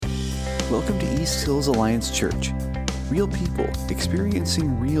Welcome to East Hills Alliance Church. Real people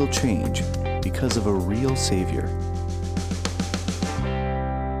experiencing real change because of a real Savior.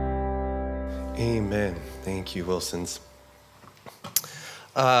 Amen. Thank you, Wilsons.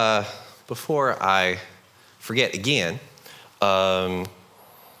 Before I forget again, part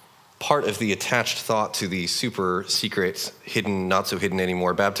of the attached thought to the super secret, hidden, not so hidden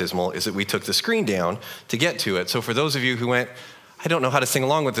anymore baptismal is that we took the screen down to get to it. So for those of you who went, I don't know how to sing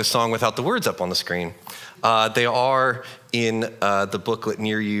along with this song without the words up on the screen, they are in the booklet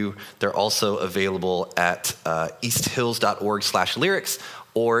near you. They're also available at easthills.org/lyrics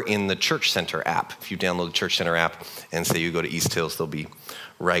or in the Church Center app. If you download the Church Center app and say you go to East Hills, they'll be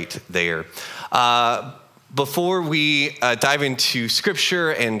right there. Before we dive into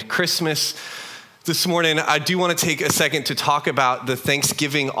Scripture and Christmas this morning, I do want to take a second to talk about the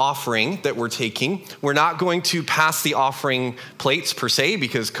Thanksgiving offering that we're taking. We're not going to pass the offering plates per se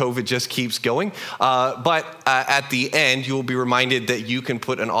because COVID just keeps going. But at the end, you will be reminded that you can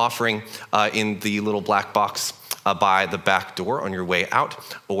put an offering in the little black box by the back door on your way out,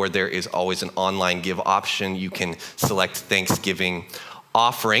 or there is always an online give option. You can select Thanksgiving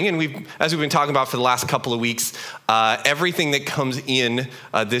offering. And as we've been talking about for the last couple of weeks, everything that comes in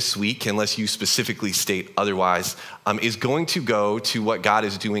this week, unless you specifically state otherwise, is going to go to what God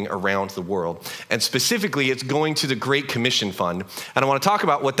is doing around the world. And specifically, it's going to the Great Commission Fund. And I want to talk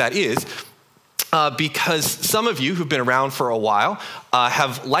about what that is, because some of you who've been around for a while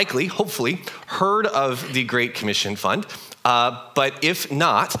have likely, hopefully, heard of the Great Commission Fund. But if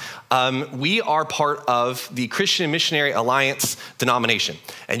not, we are part of the Christian Missionary Alliance denomination.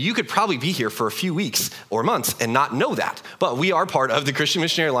 And you could probably be here for a few weeks or months and not know that. But we are part of the Christian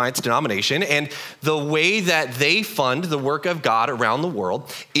Missionary Alliance denomination. And the way that they fund the work of God around the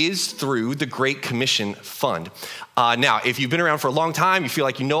world is through the Great Commission Fund. Now, if you've been around for a long time, you feel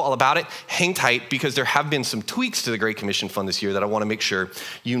like you know all about it, hang tight, because there have been some tweaks to the Great Commission Fund this year that I want to make sure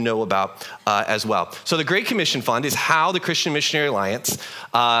you know about as well. So the Great Commission Fund is how the Christian Missionary Alliance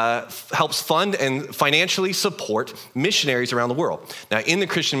helps fund and financially support missionaries around the world. Now, in the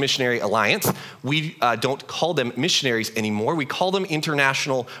Christian Missionary Alliance, we don't call them missionaries anymore. We call them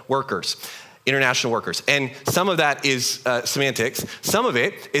international workers. International workers. And some of that is semantics. Some of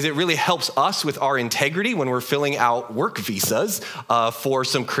it is it really helps us with our integrity when we're filling out work visas for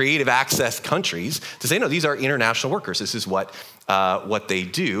some creative access countries to say, no, these are international workers. This is what they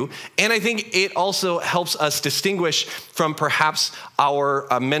do. And I think it also helps us distinguish from perhaps our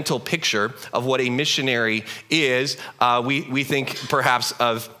mental picture of what a missionary is. We think perhaps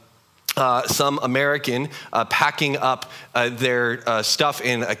of some American packing up their stuff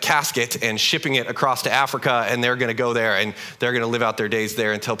in a casket and shipping it across to Africa, and they're going to go there and they're going to live out their days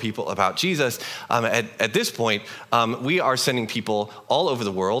there and tell people about Jesus. At this point, we are sending people all over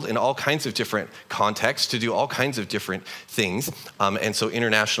the world in all kinds of different contexts to do all kinds of different things. And so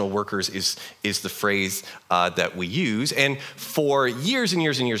international workers is the phrase that we use. And for years and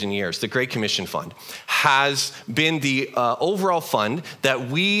years and years and years, the Great Commission Fund has been the overall fund that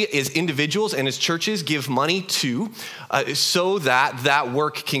we as individuals and as churches give money to so that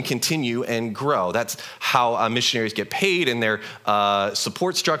work can continue and grow. That's how missionaries get paid, and their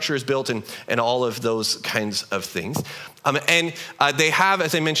support structure is built, and all of those kinds of things. And they have,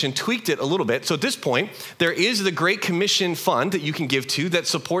 as I mentioned, tweaked it a little bit. So at this point, there is the Great Commission Fund that you can give to that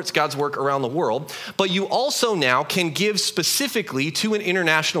supports God's work around the world. But you also now can give specifically to an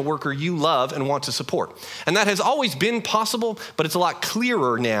international worker you love and want to support. And that has always been possible, but it's a lot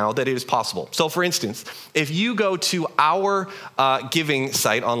clearer now that it is possible. So for instance, if you go to our giving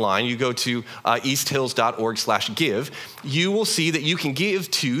site online, you go to easthills.org/give, you will see that you can give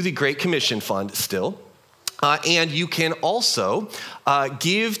to the Great Commission Fund still. And you can also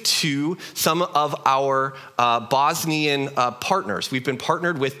give to some of our Bosnian partners. We've been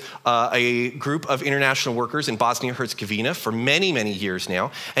partnered with a group of international workers in Bosnia-Herzegovina for many, many years now.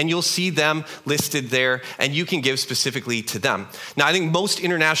 And you'll see them listed there, and you can give specifically to them. Now, I think most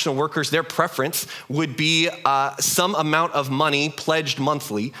international workers, their preference would be some amount of money pledged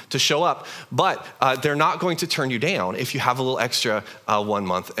monthly to show up. But they're not going to turn you down if you have a little extra 1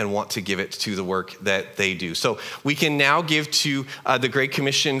 month and want to give it to the work that they do. So we can now give to the Great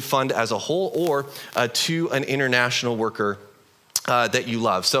Commission Fund as a whole, or to an international worker that you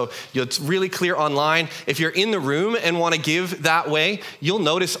love. So it's really clear online. If you're in the room and want to give that way, you'll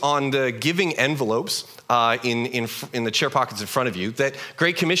notice on the giving envelopes in the chair pockets in front of you that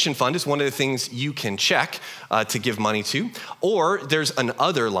Great Commission Fund is one of the things you can check to give money to. Or there's an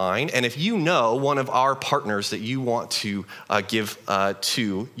other line, and if you know one of our partners that you want to give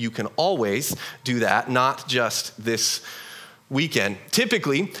to, you can always do that, not just this weekend.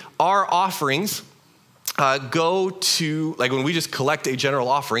 Typically, our offerings go to, like when we just collect a general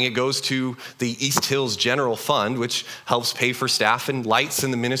offering, it goes to the East Hills General Fund, which helps pay for staff and lights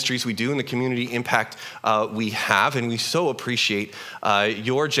and the ministries we do and the community impact we have. And we so appreciate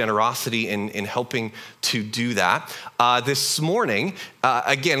your generosity in helping to do that. This morning,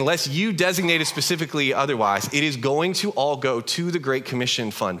 again, unless you designate it specifically otherwise, it is going to all go to the Great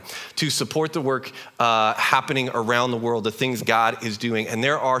Commission Fund to support the work happening around the world, the things God is doing. And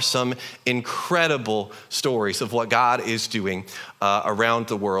there are some incredible stories of what God is doing around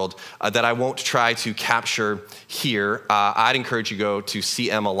the world that I won't try to capture here. I'd encourage you to go to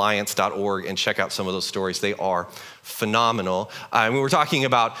cmalliance.org and check out some of those stories. They are phenomenal. And we were talking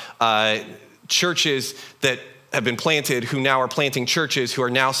about churches that have been planted, who now are planting churches, who are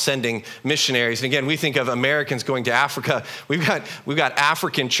now sending missionaries. And again, we think of Americans going to Africa. We've got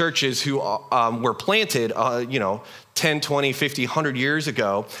African churches who were planted, 10, 20, 50, 100 years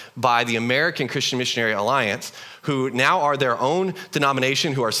ago by the American Christian Missionary Alliance, who now are their own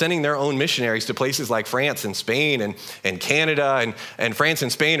denomination, who are sending their own missionaries to places like France and Spain and Canada, and France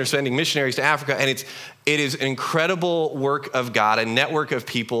and Spain are sending missionaries to Africa. And it is an incredible work of God, a network of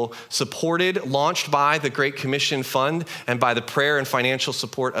people supported, launched by the Great Commission Fund and by the prayer and financial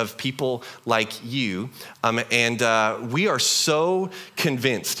support of people like you. And we are so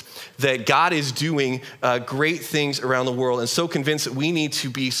convinced that God is doing great things around the world, and so convinced that we need to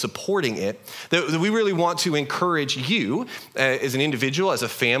be supporting it, that we really want to encourage you as an individual, as a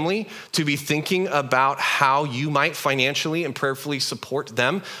family, to be thinking about how you might financially and prayerfully support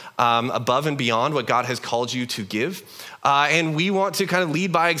them above and beyond what God has called you to give. And we want to kind of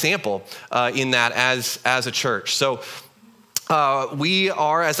lead by example in that as a church. So we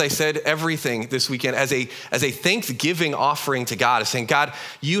are, as I said, everything this weekend as a thanksgiving offering to God, is saying, God,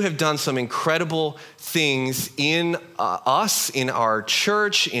 you have done some incredible things in us, in our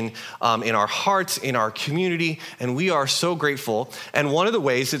church, in our hearts, in our community, and we are so grateful. And one of the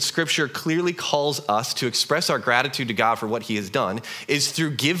ways that Scripture clearly calls us to express our gratitude to God for what he has done is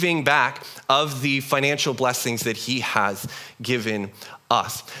through giving back of the financial blessings that he has given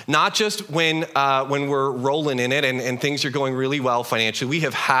us. Not just when we're rolling in it and things are going really well financially. We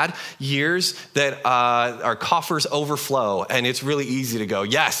have had years that our coffers overflow and it's really easy to go,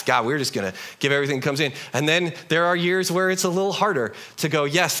 yes, God, we're just going to give everything that comes in. And then there are years where it's a little harder to go,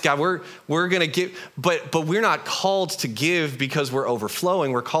 yes, God, we're going to give, but we're not called to give because we're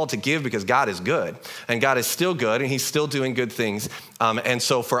overflowing. We're called to give because God is good, and God is still good, and he's still doing good things. And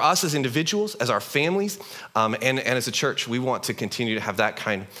so for us as individuals, as our families, and as a church, we want to continue to have that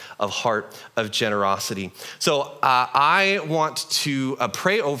kind of heart of generosity. So I want to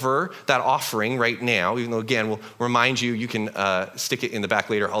pray over that offering right now, even though, again, we'll remind you, you can stick it in the back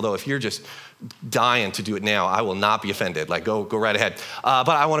later. Although if you're just dying to do it now, I will not be offended. Like, go right ahead. But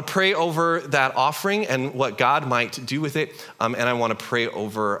I want to pray over that offering and what God might do with it. And I want to pray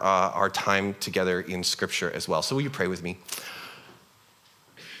over our time together in Scripture as well. So will you pray with me?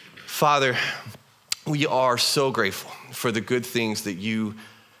 Father, we are so grateful for the good things that you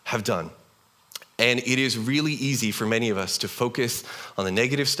have done. And it is really easy for many of us to focus on the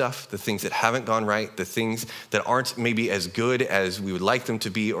negative stuff, the things that haven't gone right, the things that aren't maybe as good as we would like them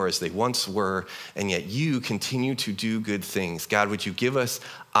to be or as they once were, and yet you continue to do good things. God, would you give us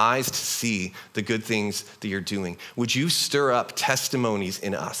eyes to see the good things that you're doing? Would you stir up testimonies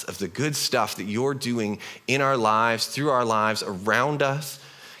in us of the good stuff that you're doing in our lives, through our lives, around us?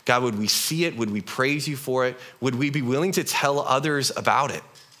 God, would we see it? Would we praise you for it? Would we be willing to tell others about it?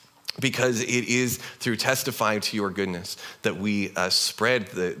 Because it is through testifying to your goodness that we spread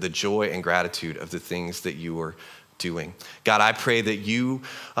the joy and gratitude of the things that you are doing. God, I pray that you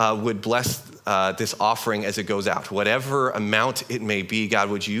would bless this offering as it goes out. Whatever amount it may be, God,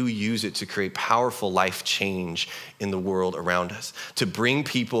 would you use it to create powerful life change in the world around us, to bring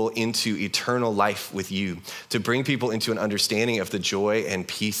people into eternal life with you, to bring people into an understanding of the joy and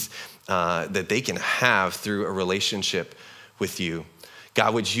peace that they can have through a relationship with you.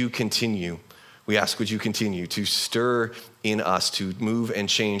 God, would you continue to stir in us, to move and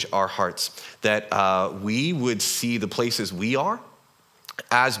change our hearts, that we would see the places we are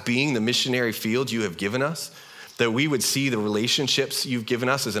as being the missionary field you have given us, that we would see the relationships you've given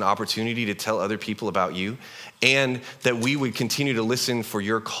us as an opportunity to tell other people about you, and that we would continue to listen for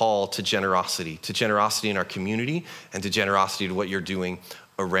your call to generosity in our community and to generosity to what you're doing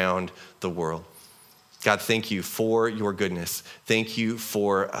around the world. God, thank you for your goodness. Thank you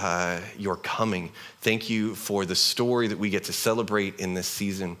for your coming. Thank you for the story that we get to celebrate in this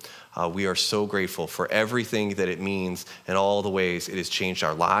season. We are so grateful for everything that it means and all the ways it has changed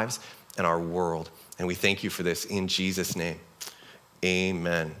our lives and our world. And we thank you for this in Jesus' name.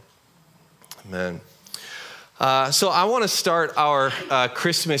 Amen. Amen. So I want to start our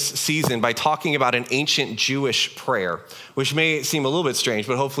Christmas season by talking about an ancient Jewish prayer, which may seem a little bit strange,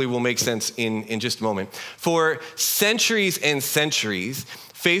 but hopefully will make sense in just a moment. For centuries and centuries,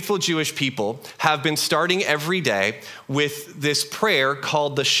 faithful Jewish people have been starting every day with this prayer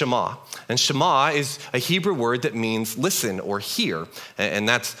called the Shema. And Shema is a Hebrew word that means listen or hear. And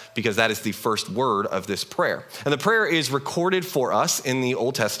that's because that is the first word of this prayer. And the prayer is recorded for us in the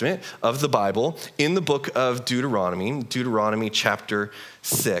Old Testament of the Bible in the book of Deuteronomy chapter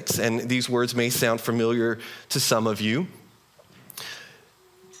 6. And these words may sound familiar to some of you.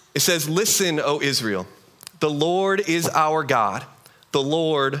 It says, "Listen, O Israel, the Lord is our God, the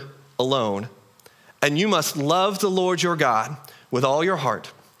Lord alone. And you must love the Lord your God with all your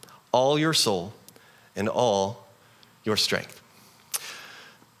heart, all your soul, and all your strength."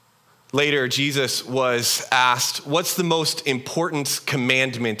 Later, Jesus was asked, what's the most important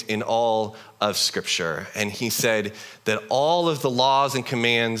commandment in all of Scripture? And he said that all of the laws and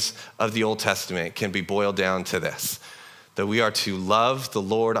commands of the Old Testament can be boiled down to this, that we are to love the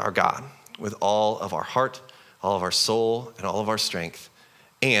Lord our God with all of our heart, all of our soul, and all of our strength.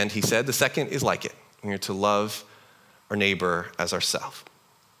 And he said the second is like it. We are to love our neighbor as ourselves.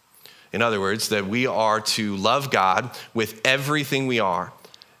 In other words, that we are to love God with everything we are,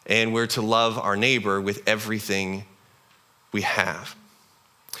 and we're to love our neighbor with everything we have.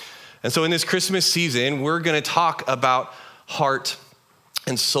 And so in this Christmas season, we're going to talk about heart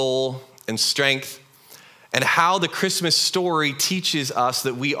and soul and strength and how the Christmas story teaches us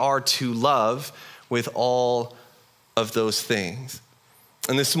that we are to love with all of those things.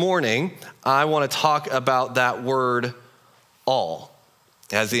 And this morning, I want to talk about that word all,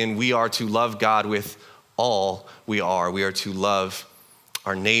 as in we are to love God with all we are. We are to love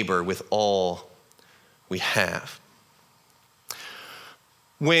our neighbor with all we have.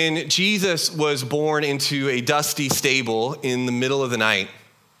 When Jesus was born into a dusty stable in the middle of the night,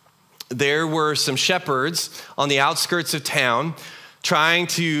 there were some shepherds on the outskirts of town trying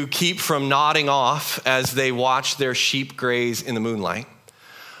to keep from nodding off as they watched their sheep graze in the moonlight,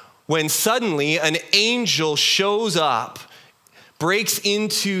 when suddenly an angel shows up, breaks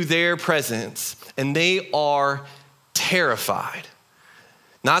into their presence, and they are terrified.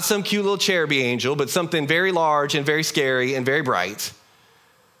 Not some cute little cherubby angel, but something very large and very scary and very bright.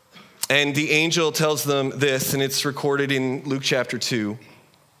 And the angel tells them this, and it's recorded in Luke chapter 2.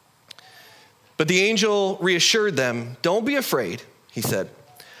 But the angel reassured them, "Don't be afraid," he said.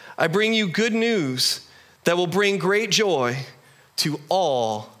 "I bring you good news that will bring great joy to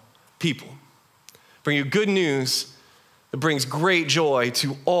all people." Bring you good news that brings great joy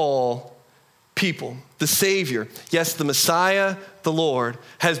to all people. The Savior, yes, the Messiah, the Lord,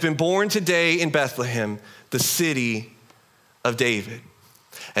 has been born today in Bethlehem, the city of David.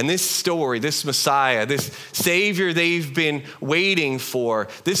 And this story, this Messiah, this Savior they've been waiting for,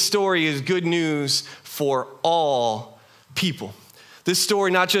 this story is good news for all people. This story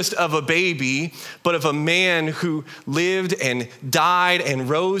not just of a baby, but of a man who lived and died and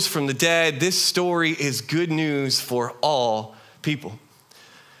rose from the dead. This story is good news for all people.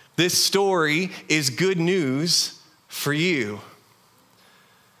 This story is good news for you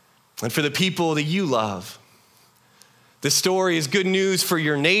and for the people that you love. This story is good news for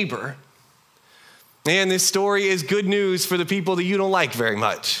your neighbor. And this story is good news for the people that you don't like very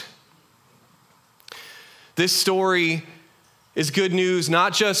much. This story is good news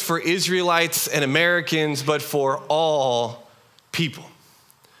not just for Israelites and Americans, but for all people.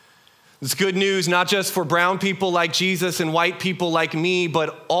 It's good news not just for brown people like Jesus and white people like me,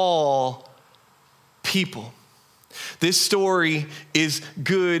 but all people. This story is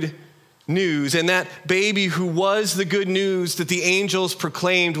good news. And that baby who was the good news that the angels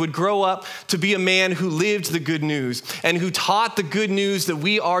proclaimed would grow up to be a man who lived the good news and who taught the good news that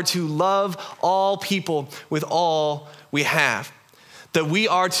we are to love all people with all we have. That we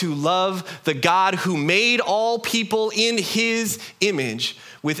are to love the God who made all people in his image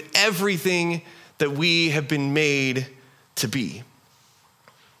with everything that we have been made to be.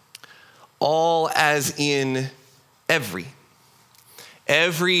 All as in every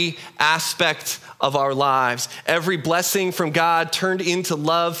aspect of our lives, every blessing from God turned into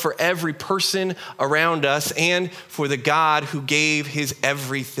love for every person around us and for the God who gave his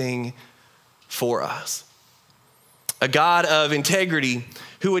everything for us. A God of integrity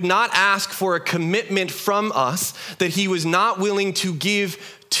who would not ask for a commitment from us that he was not willing to give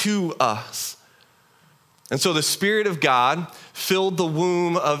to us. And so the Spirit of God filled the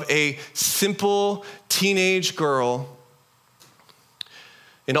womb of a simple teenage girl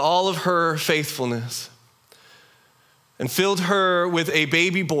in all of her faithfulness. and filled her with a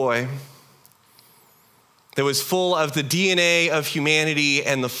baby boy that was full of the DNA of humanity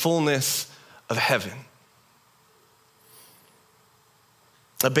and the fullness of heaven.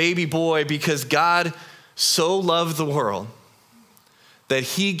 A baby boy because God so loved the world that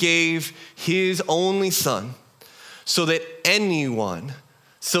he gave his only son so that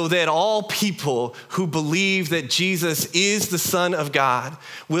all people who believe that Jesus is the Son of God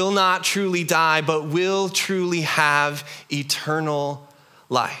will not truly die, but will truly have eternal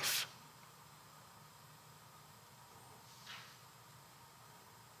life.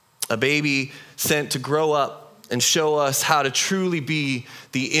 A baby sent to grow up and show us how to truly be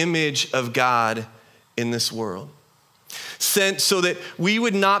the image of God in this world. Sent so that we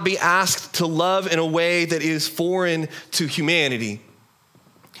would not be asked to love in a way that is foreign to humanity.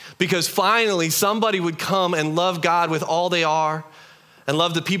 Because finally, somebody would come and love God with all they are and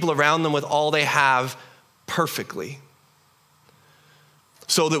love the people around them with all they have perfectly.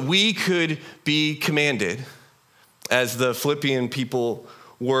 So that we could be commanded, as the Philippian people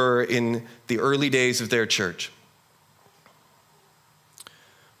were in the early days of their church.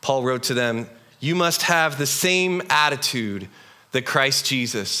 Paul wrote to them, "You must have the same attitude that Christ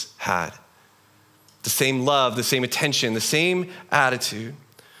Jesus had." The same love, the same attention, the same attitude.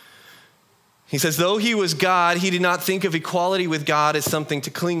 He says, though he was God, he did not think of equality with God as something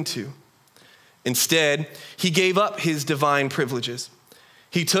to cling to. Instead, he gave up his divine privileges.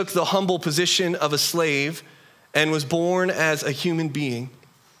 He took the humble position of a slave and was born as a human being.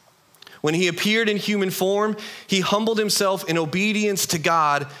 When he appeared in human form, he humbled himself in obedience to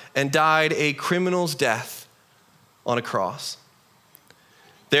God and died a criminal's death on a cross.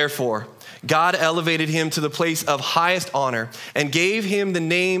 Therefore, God elevated him to the place of highest honor and gave him the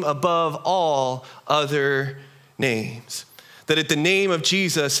name above all other names, that at the name of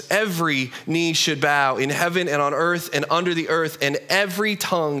Jesus, every knee should bow in heaven and on earth and under the earth, and every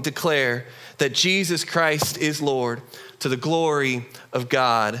tongue declare that Jesus Christ is Lord, to the glory of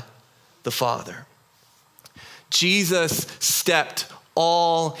God the Father. Jesus stepped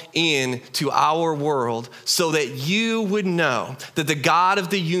all in to our world so that you would know that the God of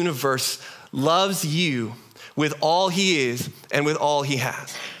the universe loves you with all he is and with all he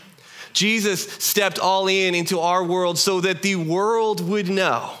has. Jesus stepped all in into our world so that the world would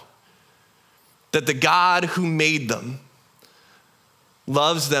know that the God who made them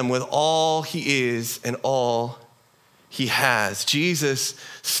loves them with all he is and all he has. Jesus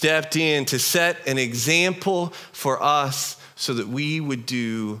stepped in to set an example for us so that we would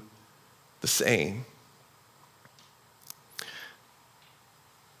do the same.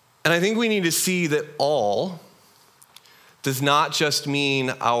 And I think we need to see that all does not just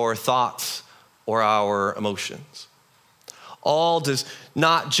mean our thoughts or our emotions. All does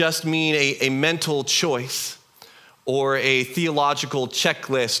not just mean a mental choice or a theological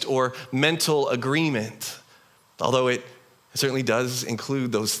checklist or mental agreement, although it certainly does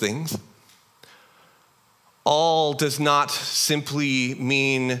include those things. All does not simply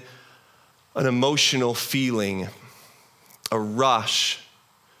mean an emotional feeling, a rush.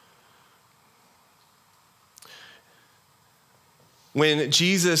 When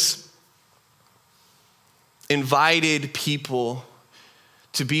Jesus invited people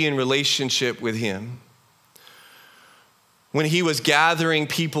to be in relationship with him, when he was gathering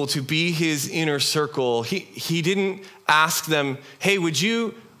people to be his inner circle, he didn't ask them, hey, would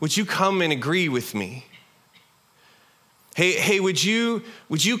you come and agree with me? Hey, would you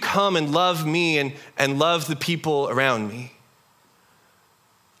come and love me and love the people around me?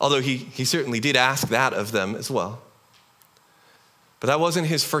 Although he certainly did ask that of them as well. But that wasn't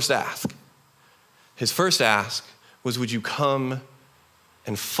his first ask. His first ask was, would you come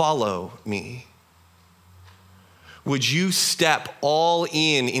and follow me? Would you step all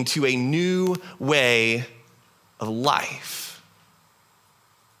in into a new way of life?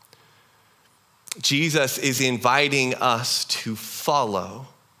 Jesus is inviting us to follow,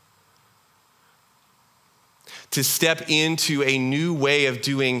 to step into a new way of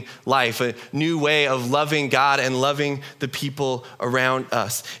doing life, a new way of loving God and loving the people around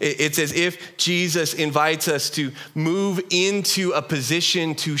us. It's as if Jesus invites us to move into a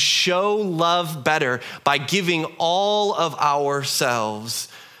position to show love better by giving all of ourselves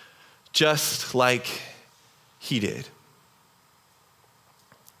just like he did.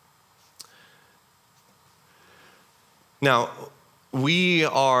 Now, we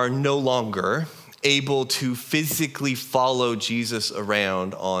are no longer able to physically follow Jesus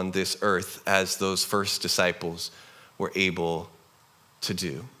around on this earth as those first disciples were able to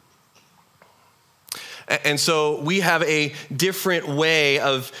do. And so we have a different way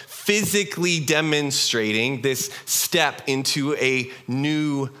of physically demonstrating this step into a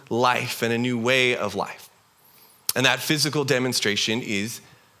new life and a new way of life. And that physical demonstration is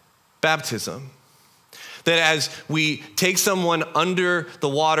baptism. That as we take someone under the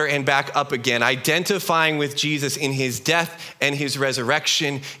water and back up again, identifying with Jesus in his death and his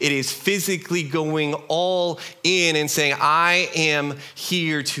resurrection, it is physically going all in and saying, I am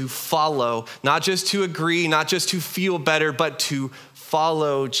here to follow, not just to agree, not just to feel better, but to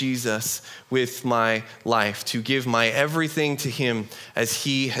follow Jesus with my life, to give my everything to him as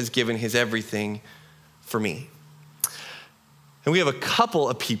he has given his everything for me. And we have a couple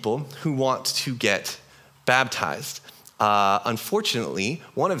of people who want to get baptized. Unfortunately,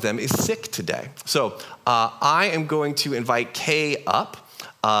 one of them is sick today. So I am going to invite Kay up,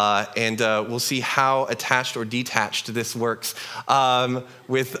 and we'll see how attached or detached this works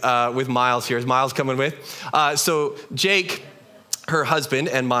with Miles here. Is Miles coming with? So Jake, her husband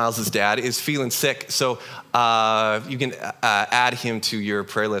and Miles' dad, is feeling sick, so you can add him to your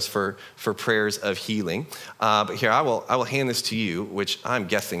prayer list for prayers of healing. But here, I will hand this to you, which I'm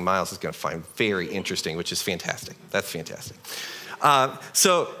guessing Miles is going to find very interesting, which is fantastic. That's fantastic. I've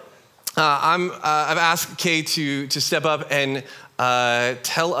asked Kay to step up and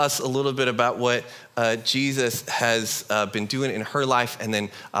tell us a little bit about what Jesus has been doing in her life, and then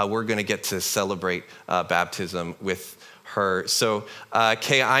we're going to get to celebrate baptism with her. So,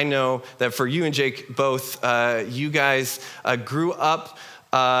 Kay, I know that for you and Jake both, you guys grew up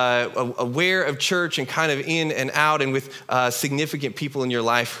aware of church and kind of in and out and with significant people in your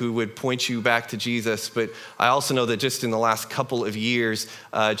life who would point you back to Jesus. But I also know that just in the last couple of years,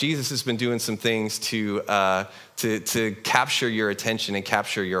 Jesus has been doing some things to capture your attention and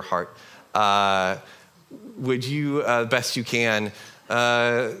capture your heart. Would you, best you can,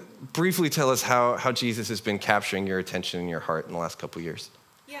 briefly tell us how Jesus has been capturing your attention and your heart in the last couple of years?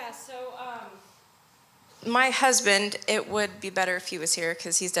 Yeah, so my husband, it would be better if he was here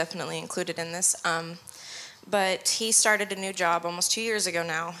because he's definitely included in this, but he started a new job almost 2 years ago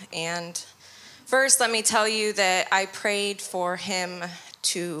now. And first, let me tell you that I prayed for him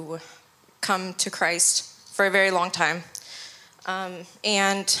to come to Christ for a very long time.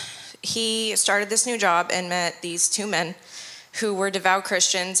 And he started this new job and met these two men who were devout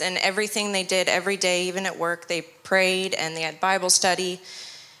Christians, and everything they did every day, even at work, they prayed and they had Bible study.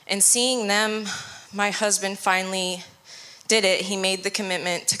 And seeing them, my husband finally did it. He made the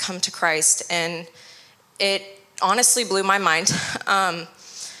commitment to come to Christ, and it honestly blew my mind.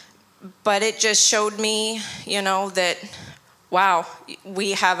 But it just showed me, that, wow,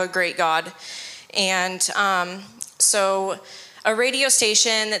 we have a great God. And so a radio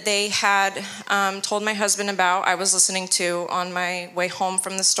station that they had told my husband about, I was listening to on my way home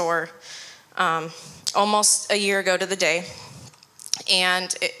from the store almost a year ago to the day.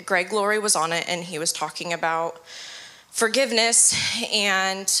 And Greg Laurie was on it, and he was talking about forgiveness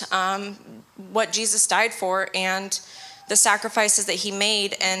and what Jesus died for and the sacrifices that he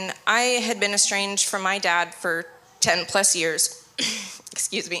made. And I had been estranged from my dad for 10 plus years.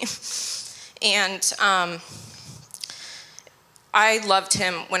 Excuse me. And I loved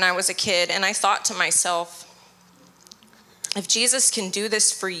him when I was a kid, and I thought to myself, if Jesus can do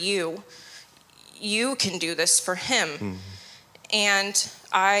this for you, you can do this for him. Mm-hmm. And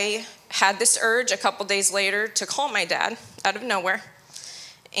I had this urge a couple days later to call my dad out of nowhere.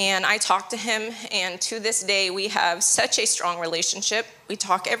 And I talked to him, and to this day, we have such a strong relationship. We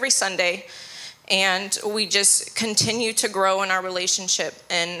talk every Sunday, and we just continue to grow in our relationship.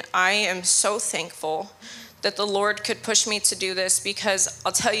 And I am so thankful that the Lord could push me to do this, because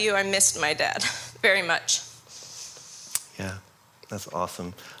I'll tell you, I missed my dad very much. Yeah, that's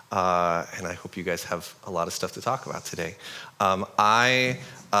awesome. And I hope you guys have a lot of stuff to talk about today. I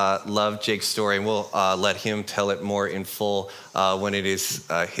love Jake's story, and we'll let him tell it more in full when it is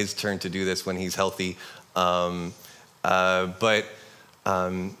his turn to do this, when he's healthy. But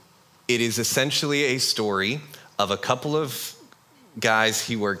it is essentially a story of a couple of guys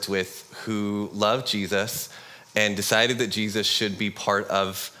he worked with who loved Jesus and decided that Jesus should be part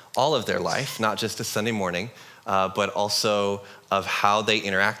of all of their life, not just a Sunday morning, but also of how they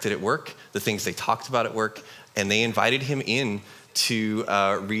interacted at work, the things they talked about at work, and they invited him in to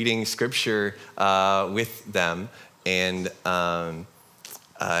reading scripture with them, and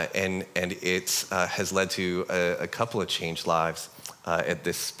it has led to a couple of changed lives at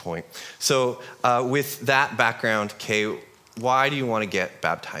this point. So with that background, Kay, why do you want to get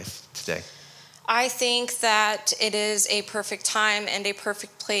baptized today? I think that it is a perfect time and a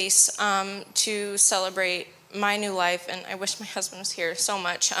perfect place to celebrate my new life, and I wish my husband was here so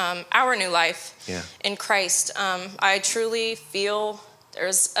much, our new life in Christ. I truly feel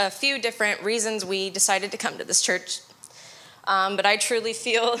there's a few different reasons we decided to come to this church, but I truly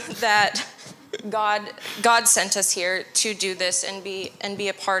feel that God sent us here to do this and be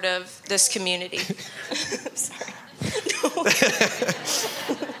a part of this community. Sorry.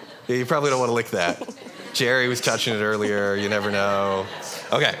 Yeah, you probably don't want to lick that. Jerry was touching it earlier. You never know.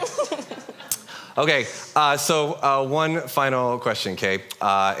 Okay. So one final question, Kay,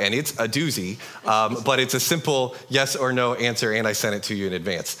 and it's a doozy, but it's a simple yes or no answer, and I sent it to you in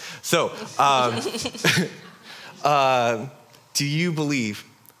advance. So, do you believe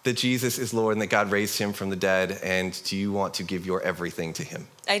that Jesus is Lord and that God raised him from the dead, and do you want to give your everything to him?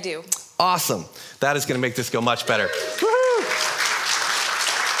 I do. Awesome. That is going to make this go much better.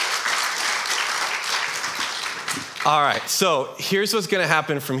 All right, so here's what's going to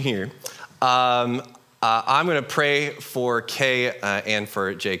happen from here. I'm going to pray for Kay and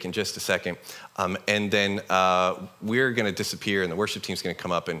for Jake in just a second, and then we're going to disappear, and the worship team's going to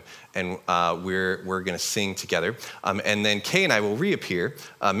come up, and we're going to sing together, and then Kay and I will reappear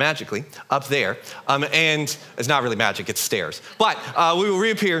magically up there, and it's not really magic, it's stairs, but we will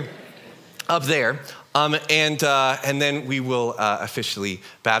reappear up there, and then we will officially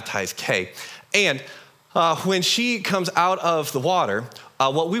baptize Kay, and when she comes out of the water,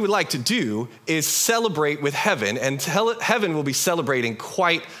 what we would like to do is celebrate with heaven, and heaven will be celebrating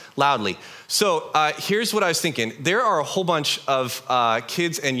quite loudly. So here's what I was thinking. There are a whole bunch of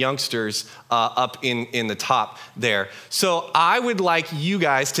kids and youngsters up in the top there. So I would like you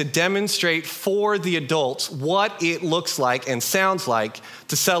guys to demonstrate for the adults what it looks like and sounds like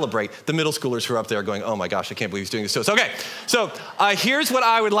to celebrate. The middle schoolers who are up there are going, oh my gosh, I can't believe he's doing this to us. Okay, so here's what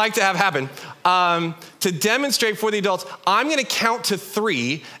I would like to have happen. To demonstrate for the adults, I'm gonna count to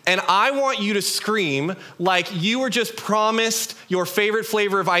 3, and I want you to scream like you were just promised your favorite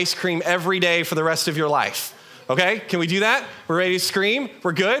flavor of ice cream every day for the rest of your life. Okay, can we do that? We're ready to scream?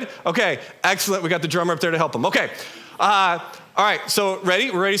 We're good? Okay, excellent. We got the drummer up there to help them. Okay, all right, so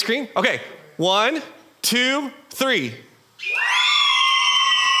ready? We're ready to scream? Okay, 1, 2, 3.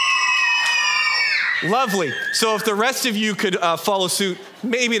 Lovely. So if the rest of you could follow suit,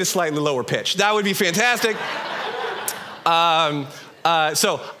 maybe at a slightly lower pitch, that would be fantastic.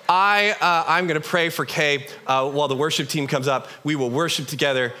 So I'm going to pray for Kay while the worship team comes up. We will worship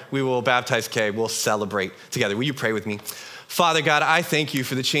together. We will baptize Kay. We'll celebrate together. Will you pray with me? Father God, I thank you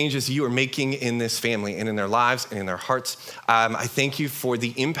for the changes you are making in this family and in their lives and in their hearts. I thank you for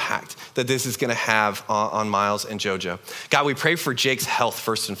the impact that this is going to have on Miles and JoJo. God, we pray for Jake's health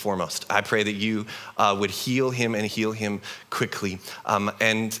first and foremost. I pray that you would heal him and heal him quickly.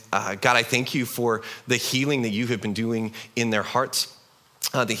 God, I thank you for the healing that you have been doing in their hearts.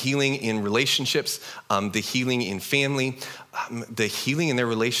 The healing in relationships, the healing in family, the healing in their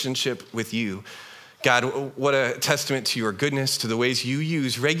relationship with you. God, what a testament to your goodness, to the ways you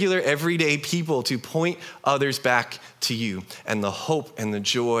use regular, everyday people to point others back to you, and the hope and the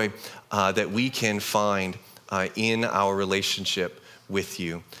joy that we can find in our relationship with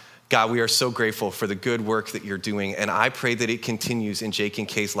you. God, we are so grateful for the good work that you're doing, and I pray that it continues in Jake and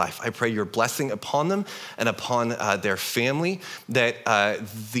Kay's life. I pray your blessing upon them and upon their family, that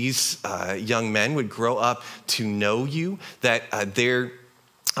these young men would grow up to know you, that their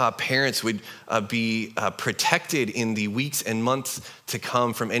parents would be protected in the weeks and months to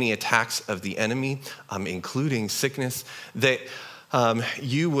come from any attacks of the enemy, including sickness, that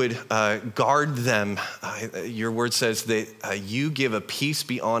you would guard them. Your word says that you give a peace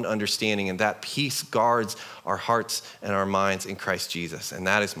beyond understanding, and that peace guards our hearts and our minds in Christ Jesus. And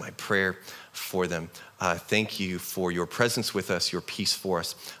that is my prayer for them. Thank you for your presence with us, your peace for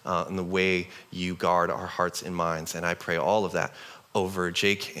us, and the way you guard our hearts and minds. And I pray all of that over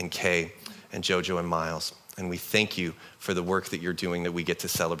Jake and Kay and JoJo and Miles. And we thank you for the work that you're doing that we get to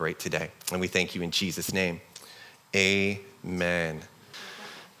celebrate today. And we thank you in Jesus' name. Amen.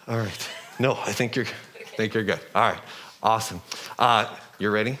 All right. No, I think you're good. All right. Awesome.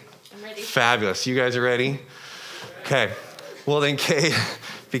 You're ready? I'm ready. Fabulous. You guys are ready? Okay. Well then, Kay,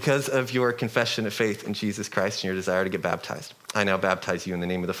 because of your confession of faith in Jesus Christ and your desire to get baptized, I now baptize you in the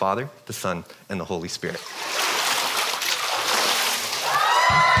name of the Father, the Son, and the Holy Spirit.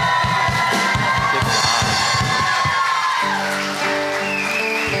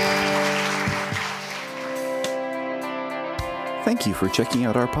 Thank you for checking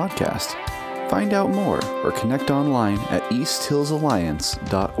out our podcast. Find out more or connect online at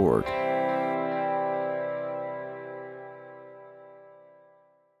easthillsalliance.org.